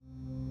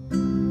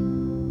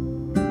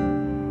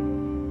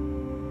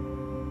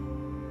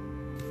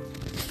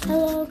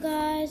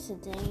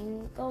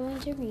today going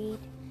to read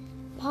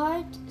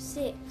Part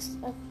 6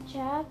 of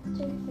Chapter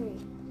 3.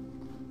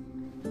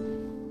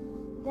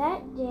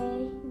 That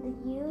day the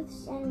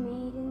youths and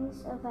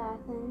maidens of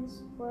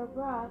Athens were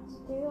brought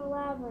through a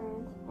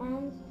labyrinth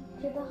and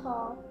to the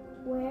hall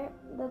where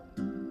the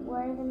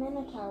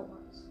Minotaur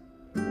was.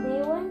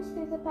 They went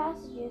through the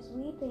passages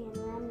weeping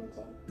and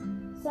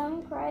lamenting.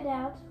 Some cried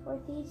out for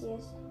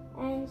Theseus,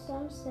 and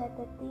some said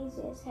that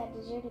Theseus had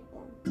deserted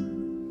them.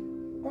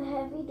 The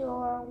heavy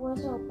door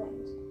was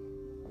opened.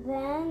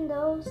 Then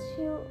those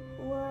who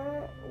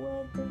were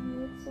with the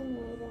youths and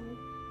maidens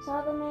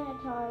saw the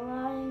Minotaur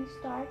lying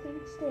stark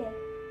and stiff,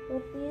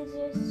 with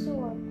Theseus'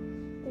 sword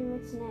through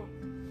its neck.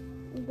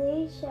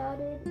 They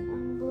shouted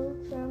and blew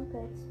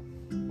trumpets,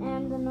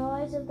 and the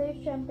noise of their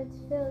trumpets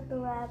filled the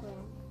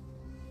labyrinth.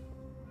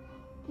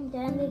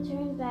 Then they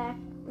turned back,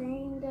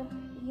 bringing the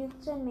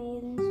youths and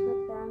maidens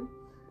with them,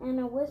 and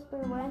a whisper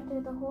went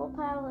through the whole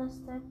palace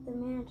that the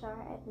Minotaur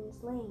had been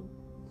slain.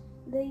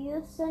 The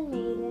youths and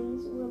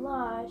maidens were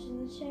lodged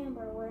in the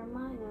chamber where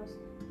Minos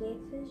gave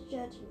his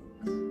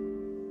judgments.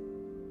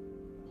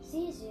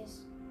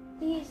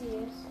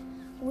 Theseus,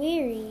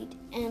 wearied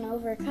and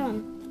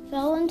overcome,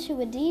 fell into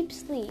a deep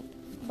sleep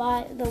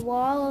by the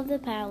wall of the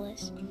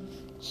palace.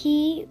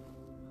 He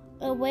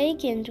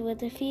awakened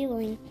with a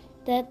feeling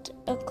that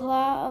a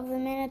claw of the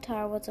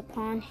Minotaur was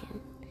upon him.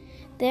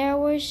 There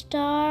were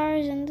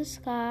stars in the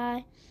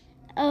sky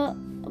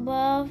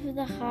above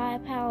the high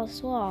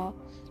palace wall,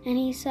 and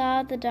he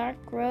saw the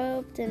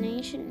dark-robed and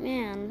ancient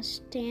man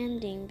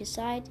standing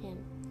beside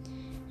him.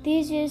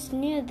 Theseus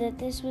knew that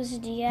this was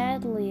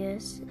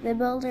Daedalus, the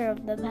builder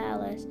of the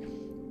palace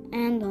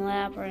and the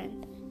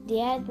labyrinth.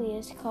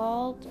 Daedalus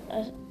called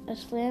and a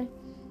slim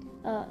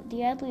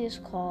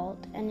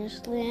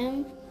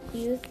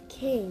youth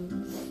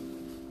came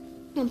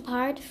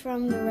apart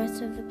from the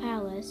rest of the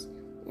palace,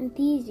 and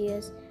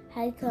Theseus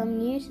had come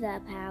near to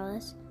that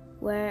palace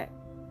where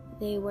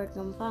they were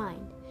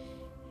confined.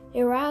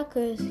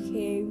 Heracles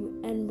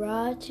came and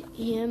brought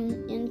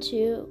him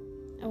into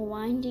a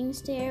winding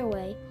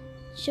stairway,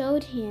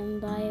 showed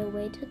him by a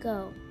way to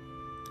go.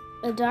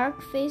 A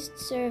dark-faced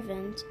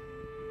servant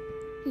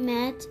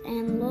met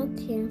and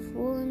looked him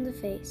full in the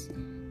face.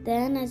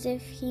 Then, as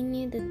if he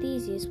knew that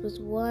Theseus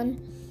was one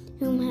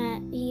whom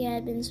he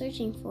had been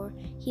searching for,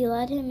 he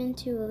led him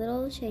into a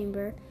little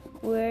chamber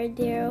where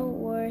there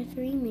were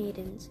 3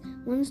 maidens.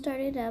 One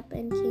started up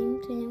and came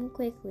to him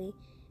quickly,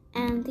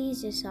 and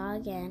Theseus saw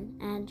again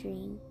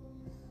Adrene.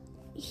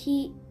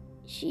 She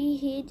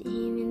hid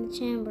him in the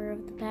chamber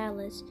of the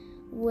palace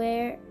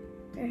where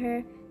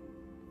her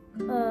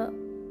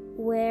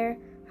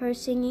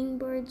singing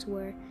birds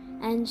were,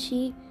 and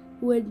she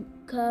would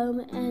come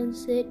and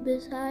sit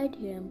beside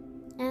him,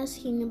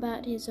 asking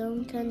about his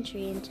own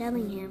country and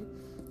telling him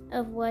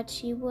of what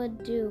she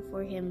would do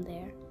for him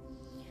there.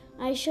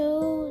 "I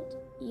showed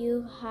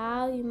you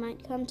how you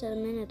might come to the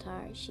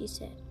Minotaur," she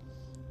said,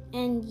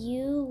 "and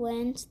you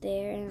went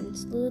there and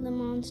slew the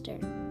monster,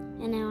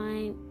 and now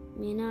I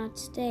may not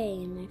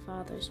stay in my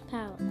father's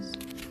palace."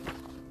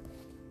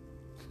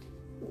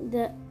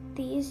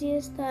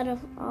 Theseus thought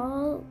of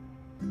all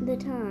the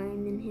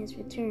time in his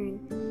return,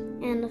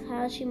 and of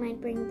how she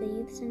might bring the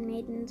youths and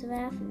maidens of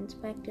Athens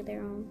back to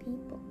their own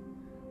people.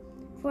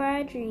 For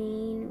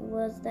Adrene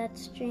was that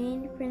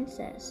strange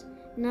princess,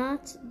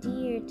 not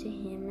dear to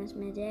him as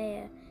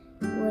Medea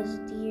was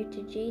dear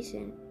to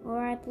Jason, or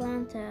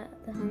Atalanta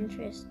the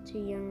huntress to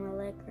young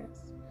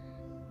Allegras.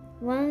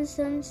 One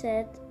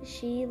sunset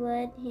she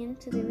led him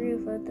to the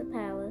roof of the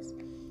palace,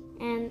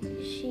 and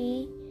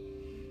she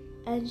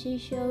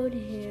showed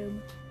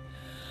him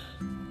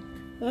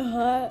the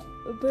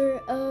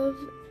harbor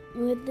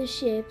with the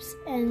ships,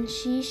 and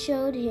she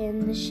showed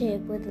him the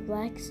ship with the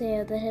black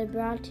sail that had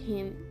brought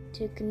him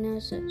to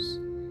Knossos.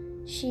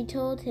 She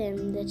told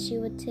him that she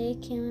would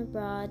take him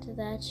abroad to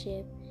that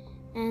ship,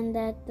 and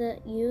that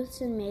the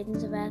youths and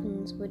maidens of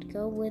Athens would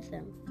go with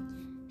them.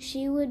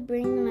 She would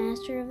bring the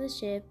master of the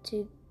ship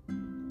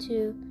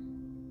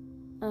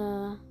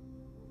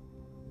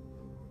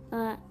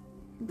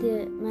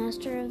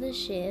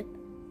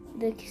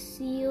the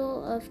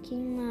seal of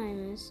King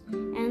Minos,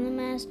 and the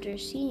master,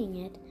 seeing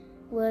it,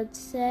 would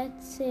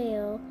set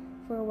sail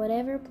for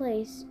whatever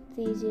place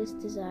Theseus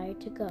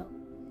desired to go.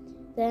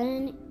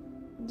 Then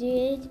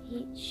did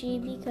she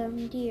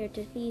become dear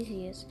to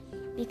Theseus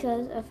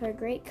because of her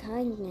great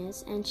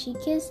kindness, and he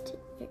kissed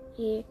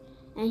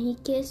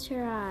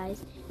her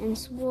eyes and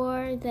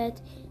swore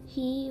that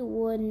he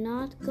would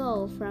not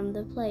go from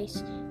the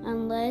place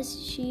unless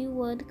she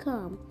would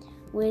come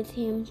with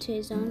him to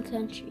his own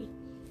country.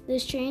 The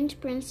strange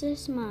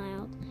princess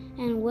smiled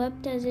and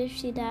wept as if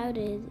she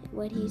doubted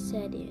what he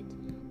said it.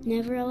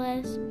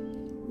 Nevertheless,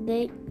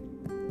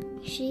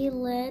 she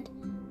led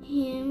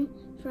him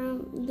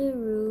from the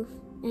roof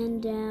and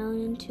down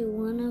into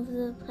one of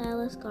the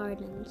palace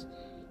gardens.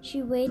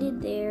 She waited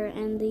there,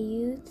 and the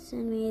youths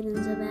and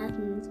maidens of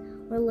Athens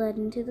were led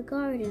into the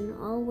garden,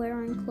 all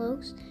wearing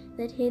cloaks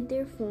that hid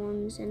their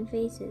forms and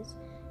faces.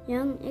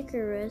 Young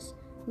Icarus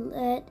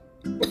led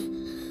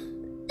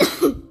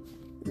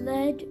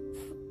led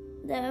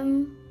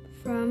them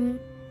from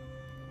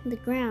the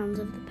grounds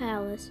of the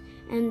palace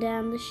and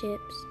down the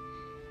ships.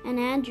 And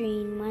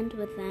Adrienne went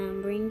with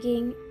them,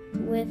 bringing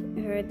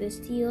with her the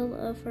seal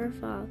of her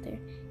father,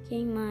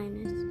 King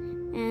Minos.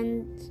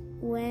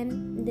 And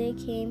when they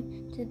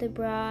came to the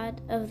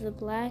broad of the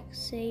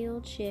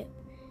black-sailed ship,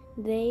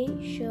 they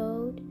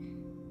showed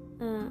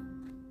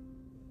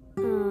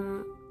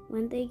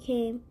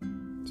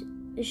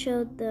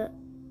the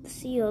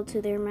seal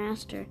to their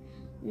master.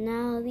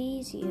 Now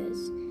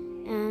Theseus,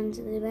 and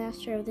the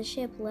master of the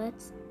ship, let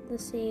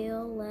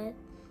the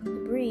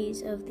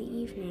breeze of the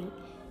evening.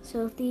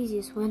 So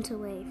Theseus went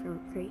away from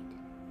Crete.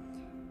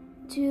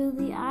 To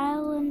the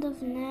island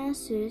of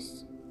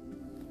Naxos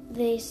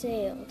they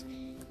sailed,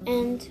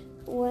 and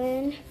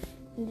when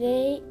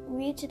they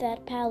reached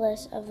that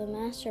palace of the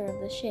master of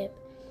the ship,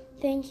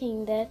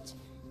 thinking that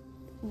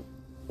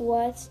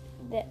what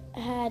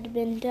had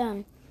been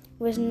done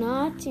was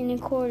not in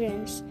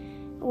accordance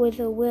with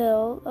the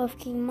will of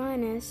King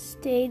Minos,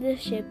 stayed the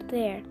ship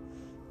there.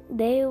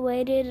 They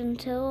waited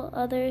until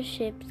other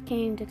ships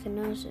came to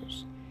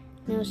Knossos.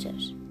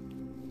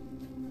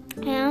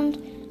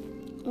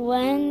 And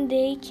when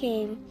they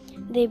came,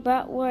 they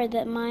brought word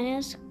that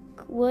Minos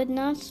would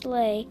not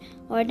slay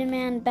or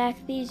demand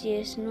back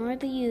Theseus nor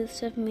the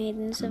youths of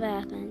maidens of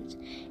Athens.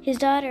 His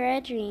daughter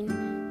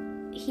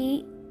Adrienne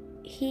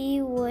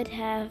he would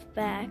have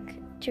back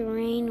to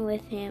reign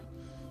with him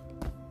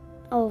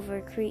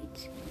over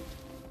Crete.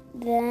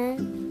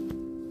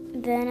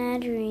 Then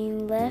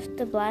Adrienne left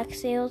the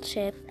black-sailed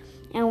ship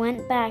and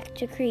went back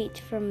to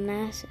Crete from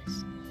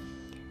Naxos.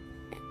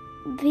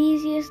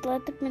 Theseus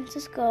let the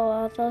princess go,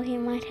 although he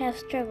might have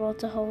struggled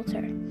to hold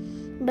her.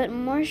 But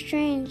more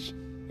strange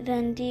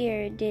than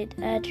dear did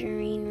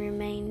Adrienne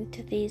remain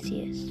to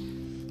Theseus.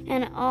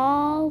 And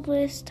all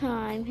this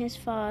time his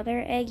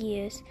father,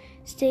 Aegeus,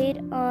 stayed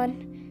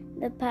on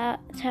the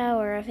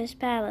tower of his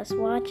palace,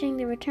 watching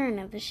the return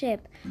of the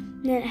ship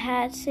that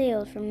had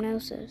sailed from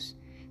Knossos.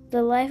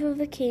 The life of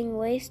the king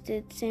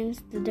wasted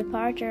since the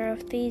departure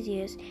of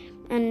Theseus,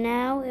 and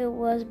now it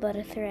was but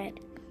a thread.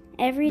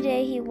 Every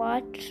day he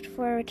watched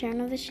for a return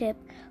of the ship,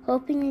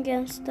 hoping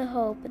against the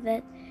hope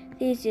that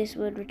Theseus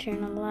would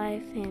return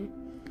alive him.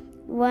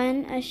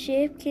 When a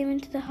ship came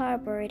into the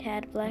harbor, it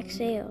had black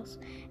sails.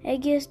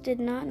 Aegeus did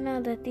not know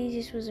that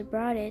Theseus was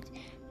aboard it,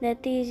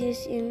 that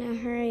Theseus, in a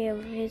hurry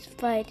of his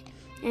flight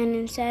and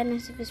in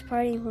sadness of his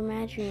parting from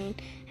Adrienne,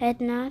 had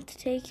not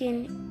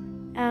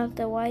taken out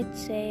the white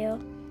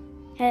sail,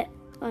 had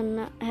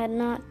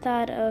not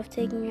thought of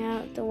taking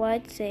out the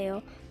white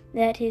sail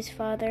that his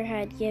father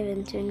had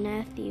given to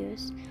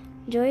Natheus.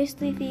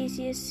 Joyously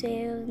Theseus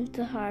sailed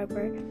into the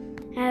harbor,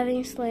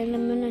 having slain the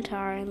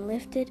Minotaur and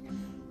lifted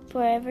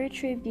forever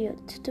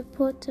tribute to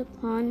put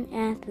upon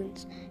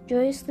Athens.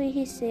 Joyously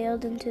he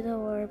sailed into the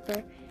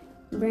harbor,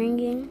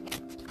 bringing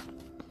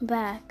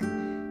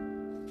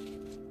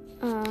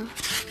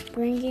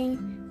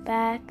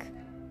back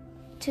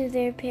to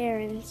their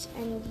parents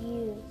and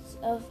youths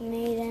of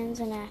maidens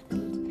in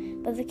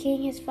Athens. But the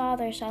king his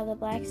father saw the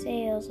black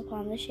sails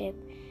upon the ship,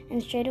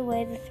 and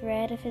straightway the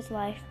thread of his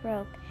life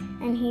broke,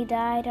 and he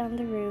died on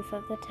the roof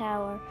of the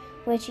tower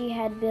which he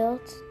had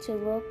built to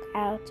look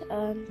out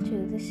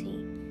unto the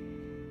sea.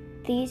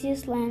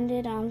 Theseus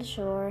landed on the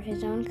shore of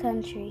his own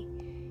country.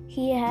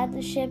 He had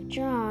the ship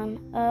drawn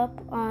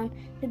up on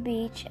the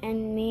beach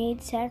and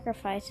made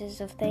sacrifices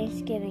of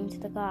thanksgiving to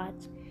the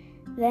gods.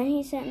 Then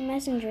he sent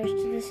messengers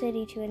to the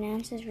city to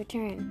announce his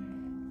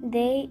return.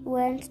 They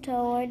went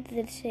toward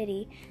the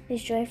city,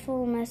 these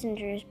joyful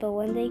messengers, but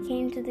when they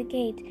came to the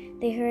gate,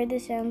 they heard the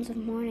sounds of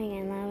mourning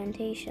and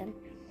lamentation.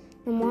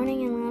 The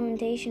mourning and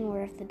lamentation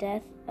were of the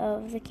death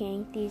of the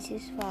king,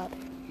 Theseus' father.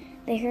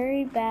 They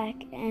hurried back,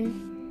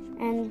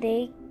 and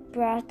they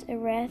brought a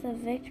wreath of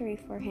victory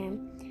for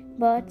him,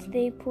 but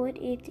they put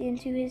it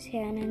into his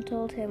hand and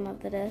told him of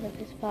the death of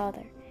his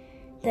father.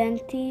 Then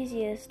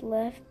Theseus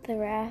left the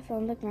wreath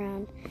on the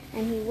ground,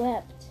 and he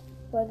wept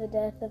for the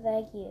death of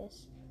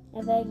Aegeus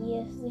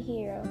the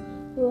hero,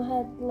 who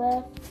had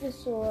left the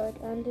sword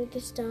under the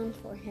stone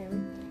for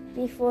him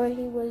before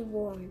he was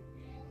born.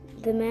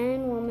 The men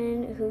and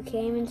women who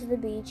came into the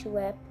beach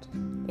wept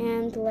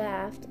and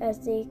laughed as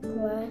they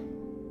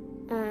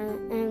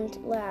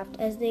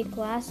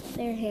clasped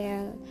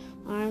their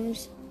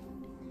arms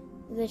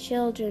the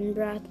children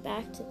brought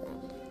back to them.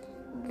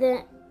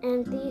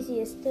 And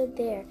Theseus stood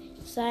there,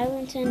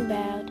 silent and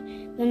bowed.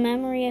 The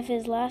memory of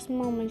his last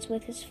moments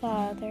with his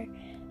father,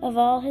 of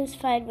all his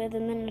fight with the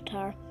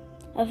Minotaur,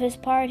 of his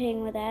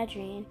parting with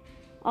Adrienne,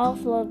 all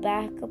flowed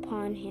back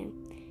upon him.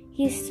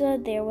 He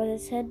stood there with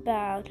his head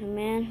bowed, a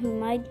man who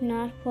might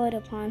not put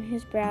upon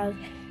his brows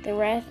the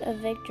wreath of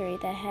victory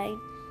that had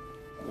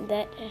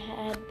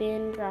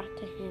been brought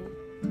to him.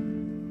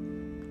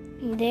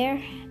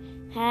 There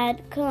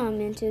had come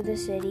into the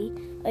city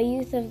a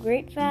youth of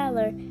great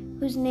valor,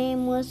 whose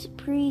name was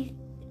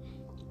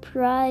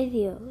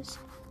Pritheus.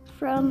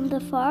 From the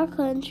far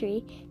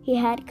country he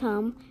had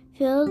come,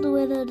 filled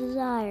with a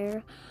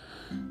desire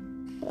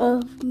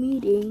of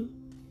meeting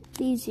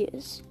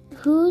Theseus.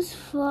 whose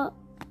fame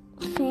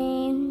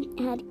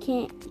had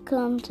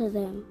come to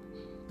them.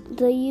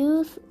 The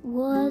youth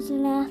was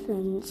in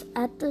Athens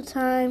at the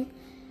time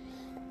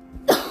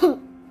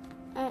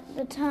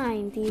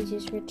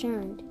Theseus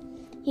returned.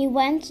 He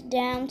went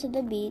down to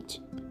the beach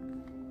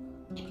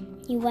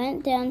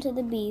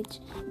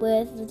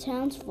with the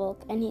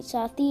townsfolk, and he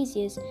saw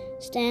Theseus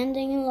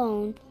standing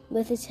alone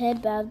with his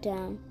head bowed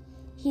down.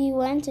 He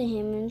went to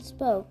him and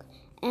spoke,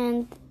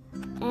 and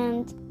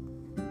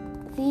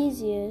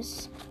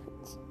Theseus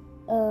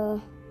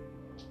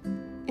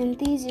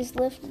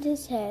lifted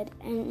his head,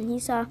 and he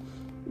saw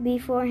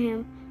before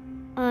him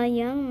a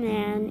young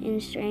man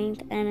in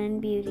strength and in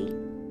beauty.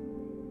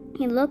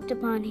 He looked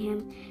upon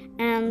him,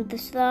 and the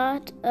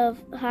thought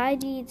of high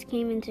deeds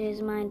came into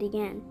his mind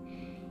again.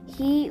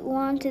 He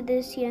wanted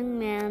this young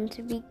man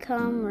to be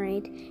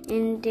comrade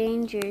in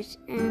dangers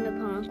and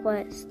upon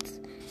quests.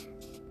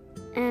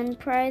 And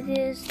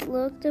Pritheus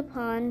looked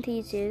upon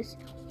Theseus,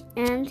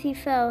 and he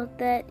felt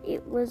that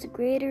it was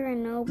greater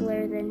and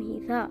nobler than he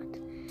thought.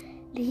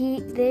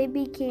 They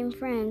became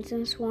friends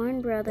and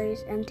sworn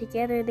brothers, and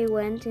together they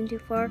went into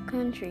far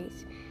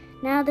countries.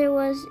 Now there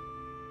was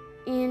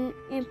in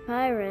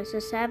Epirus a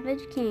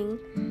savage king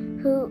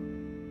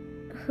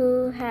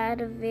who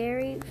had a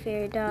very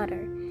fair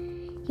daughter.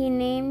 He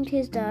named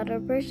his daughter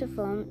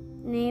Persephone,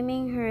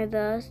 naming her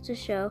thus to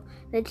show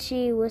that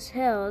she was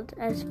held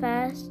as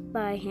fast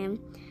by him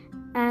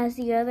as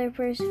the other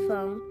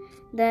Persephone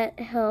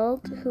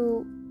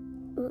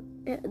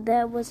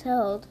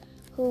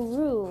who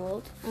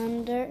ruled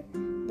under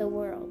the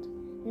world.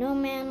 No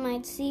man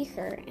might see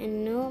her,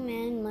 and no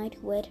man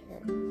might wed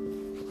her.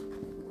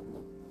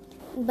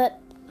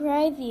 But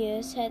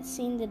Pritheus had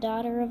seen the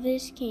daughter of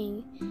his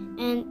king,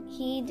 and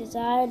he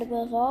desired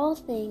above all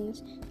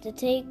things to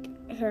take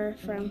her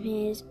from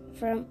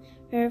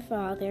her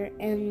father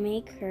and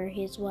make her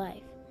his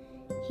wife.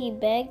 He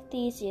begged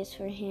Theseus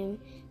for him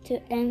to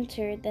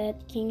enter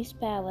that king's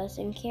palace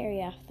and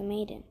carry off the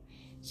maiden.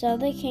 So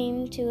they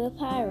came to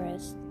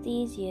Epirus,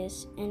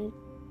 Theseus and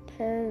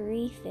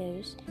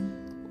Pirithous,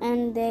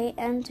 and they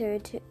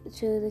entered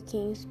to the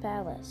king's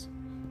palace.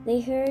 They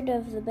heard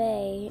of the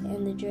bay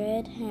and the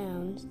dread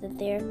hounds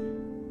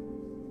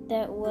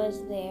that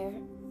was there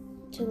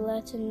to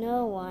let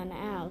no one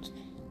out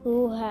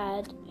who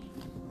had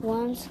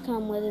once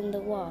come within the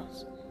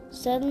walls.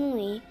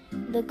 Suddenly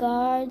the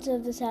guards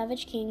of the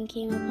savage king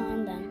came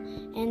upon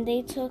them, and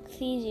they took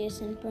Theseus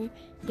and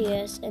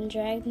Pirithous and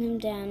dragged them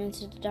down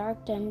into the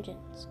dark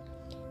dungeons.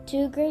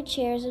 2 great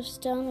chairs of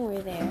stone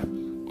were there,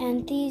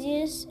 and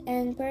Theseus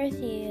and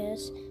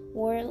Pirithous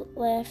were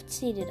left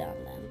seated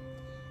on them.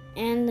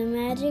 And the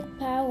magic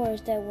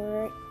powers that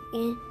were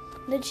in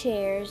the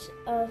chairs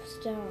of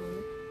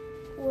stone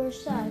were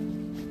such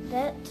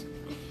that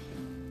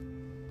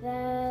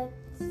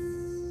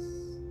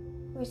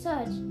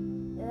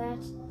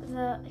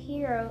the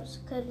heroes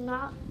could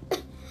not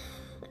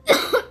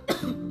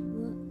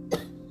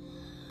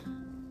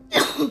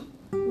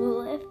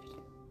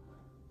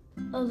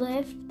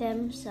lift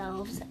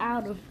themselves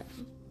out of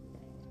them.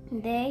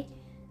 They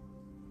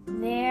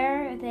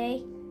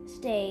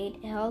stayed,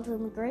 held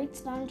in the great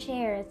stone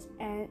chairs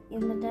and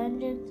in the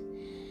dungeons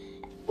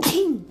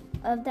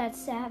of that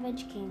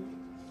savage king.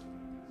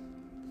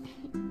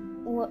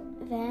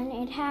 Then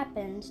it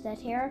happened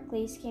that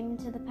Heracles came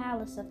into the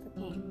palace of the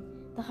king.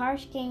 The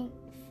harsh king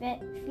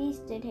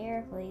feasted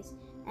Heracles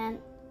and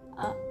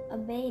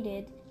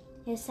abated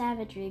his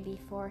savagery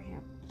before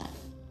him.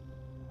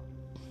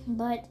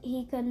 But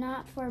he could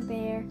not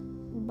forbear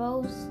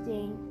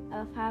boasting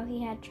of how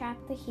he had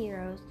trapped the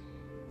heroes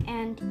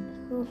and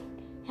who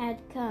had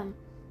come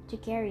to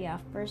carry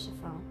off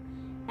Persephone.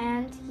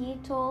 And he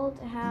told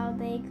how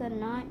they could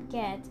not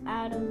get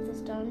out of the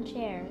stone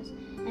chairs,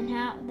 and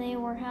how they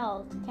were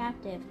held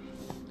captive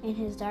in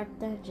his dark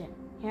dungeon.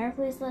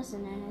 Heracles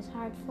listened, and his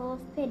heart full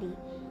of pity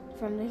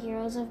from the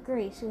heroes of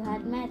Greece who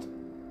had met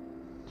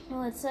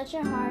with such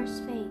a harsh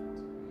fate.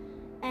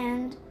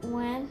 And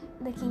when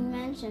the king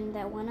mentioned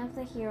that one of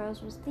the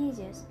heroes was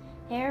Theseus,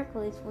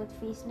 Heracles would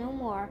feast no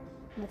more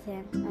with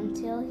him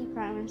until he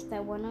promised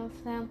that one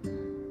of them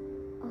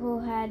who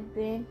had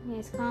been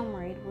his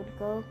comrade would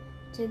go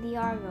to the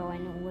Argo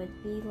and would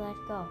be let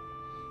go.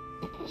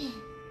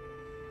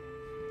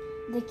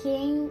 The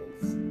king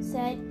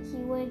said he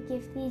would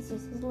give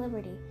Theseus his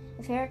liberty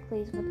if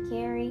Heracles would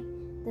carry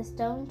the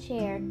stone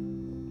chair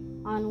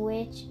on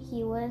which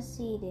he was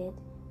seated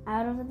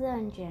out of the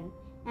dungeon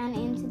and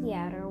into the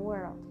outer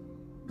world.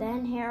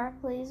 Then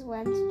Heracles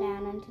went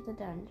down into the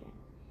dungeon.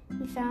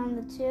 He found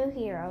the 2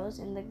 heroes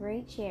in the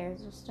great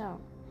chairs of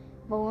stone,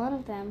 but one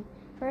of them,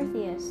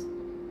 Pirithous,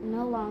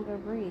 no longer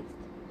breathed.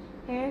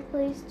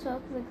 Heracles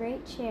took the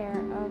great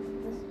chair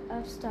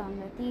of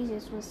stone that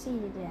Theseus was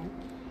seated in,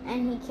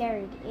 and he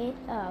carried it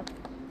up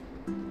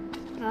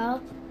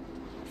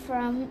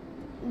from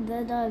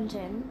the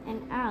dungeon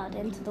and out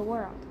into the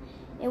world.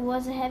 It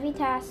was a heavy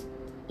task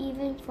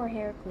even for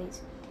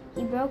Heracles.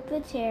 He broke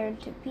the chair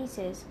into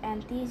pieces,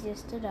 and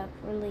Theseus stood up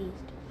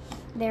relieved.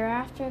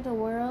 Thereafter the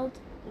world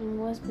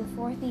was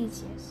before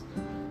Theseus.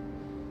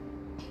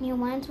 he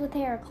went with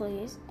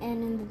Heracles,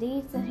 and in the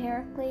deeds that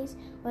Heracles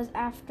was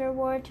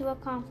afterward to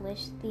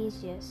accomplish,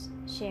 Theseus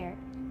shared.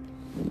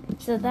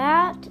 So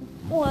that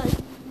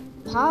was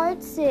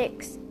part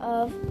 6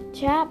 of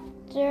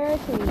chapter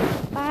 3.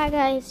 Bye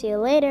guys, see you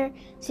later.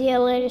 See ya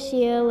later,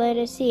 see ya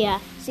later, see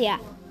ya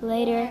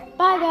later.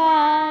 Bye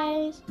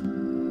guys.